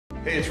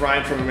Hey, it's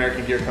Ryan from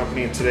American Gear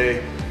Company, and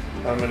today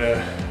I'm going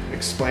to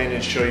explain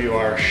and show you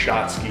our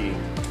shot ski.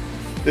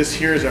 This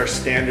here is our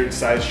standard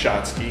size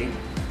shot ski.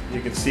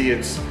 You can see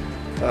it's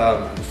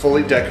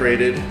fully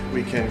decorated.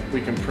 We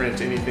can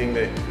print anything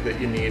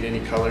that you need, any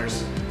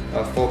colors,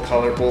 full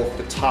color, both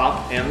the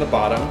top and the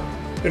bottom.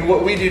 And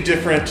what we do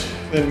different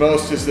than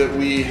most is that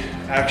we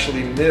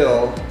actually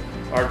mill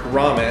our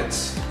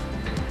grommets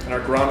and our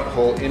grommet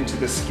hole into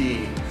the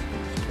ski.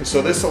 And so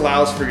this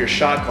allows for your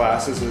shot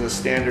glass, this is a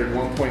standard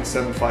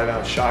 1.75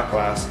 ounce shot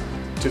glass,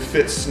 to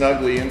fit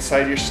snugly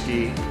inside your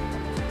ski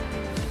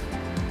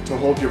to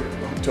hold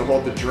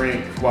the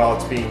drink while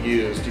it's being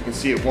used. You can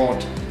see it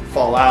won't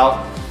fall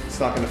out, it's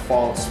not going to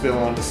fall and spill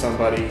onto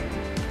somebody.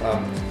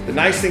 The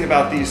nice thing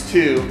about these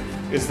two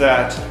is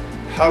that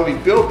how we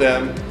build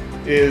them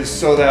is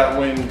so that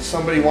when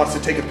somebody wants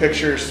to take a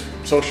picture,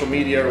 social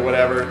media or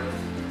whatever,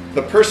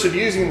 the person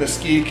using the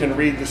ski can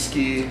read the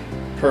ski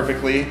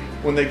perfectly.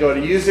 When they go to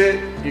use it,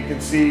 you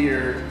can see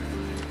your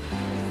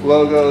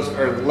logos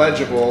are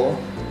legible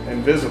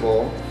and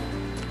visible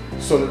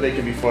so that they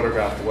can be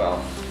photographed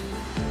well.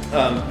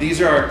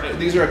 These are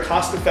a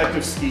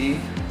cost-effective ski.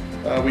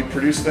 We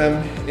produce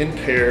them in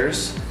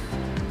pairs,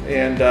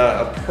 and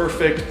a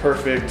perfect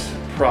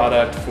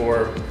product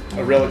for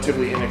a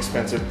relatively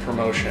inexpensive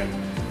promotion.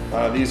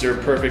 These are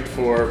perfect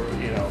for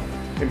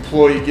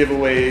employee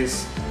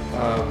giveaways,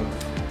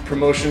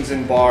 promotions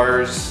in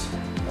bars,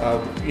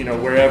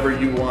 wherever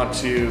you want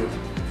to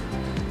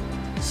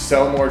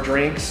sell more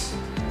drinks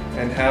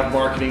and have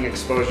marketing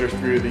exposure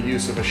through the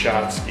use of a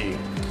shot ski.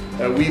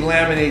 We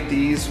laminate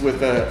these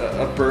with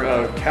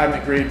a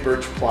cabinet grade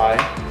birch ply.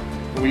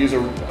 We use a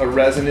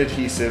resin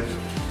adhesive,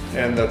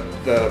 and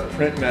the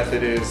print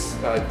method is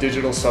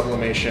digital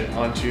sublimation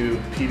onto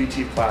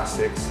PVT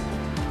plastics,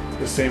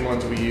 the same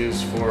ones we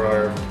use for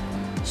our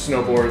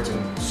snowboards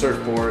and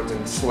surfboards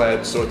and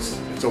sleds, so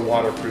it's a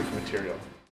waterproof material.